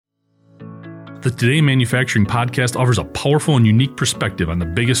The Today in Manufacturing podcast offers a powerful and unique perspective on the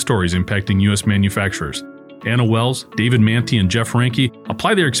biggest stories impacting U.S. manufacturers. Anna Wells, David Manti, and Jeff Ranke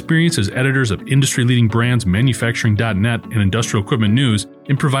apply their experience as editors of industry-leading brands Manufacturing.net and Industrial Equipment News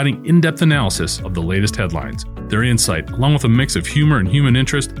in providing in-depth analysis of the latest headlines. Their insight, along with a mix of humor and human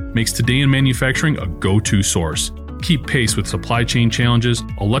interest, makes Today in Manufacturing a go-to source. Keep pace with supply chain challenges,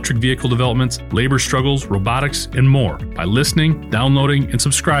 electric vehicle developments, labor struggles, robotics, and more by listening, downloading, and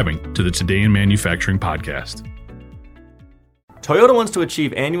subscribing to the Today in Manufacturing podcast. Toyota wants to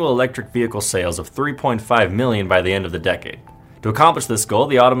achieve annual electric vehicle sales of 3.5 million by the end of the decade. To accomplish this goal,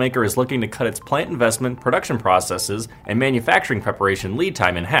 the automaker is looking to cut its plant investment, production processes, and manufacturing preparation lead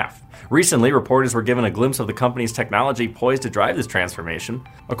time in half. Recently, reporters were given a glimpse of the company's technology poised to drive this transformation.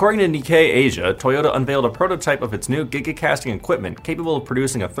 According to Nikkei Asia, Toyota unveiled a prototype of its new Gigacasting equipment capable of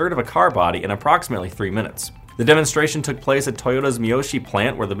producing a third of a car body in approximately 3 minutes. The demonstration took place at Toyota's Miyoshi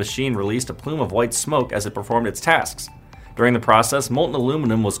plant, where the machine released a plume of white smoke as it performed its tasks. During the process, molten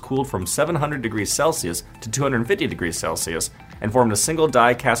aluminum was cooled from 700 degrees Celsius to 250 degrees Celsius and formed a single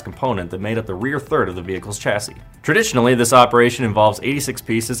die-cast component that made up the rear third of the vehicle's chassis. Traditionally, this operation involves 86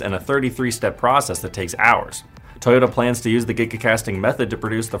 pieces and a 33-step process that takes hours. Toyota plans to use the Gigacasting method to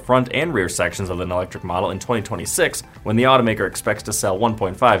produce the front and rear sections of an electric model in 2026, when the automaker expects to sell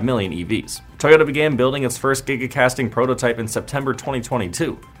 1.5 million EVs. Toyota began building its first Gigacasting prototype in September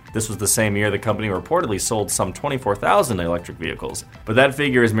 2022. This was the same year the company reportedly sold some 24,000 electric vehicles, but that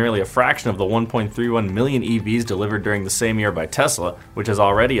figure is merely a fraction of the 1.31 million EVs delivered during the same year by Tesla, which has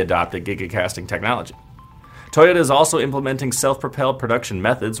already adopted Gigacasting technology. Toyota is also implementing self-propelled production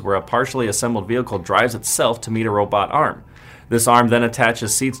methods where a partially assembled vehicle drives itself to meet a robot arm. This arm then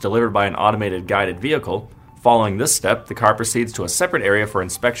attaches seats delivered by an automated guided vehicle. Following this step, the car proceeds to a separate area for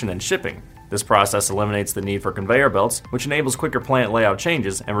inspection and shipping. This process eliminates the need for conveyor belts, which enables quicker plant layout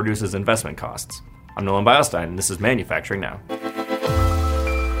changes and reduces investment costs. I'm Nolan Beilstein, and this is Manufacturing Now.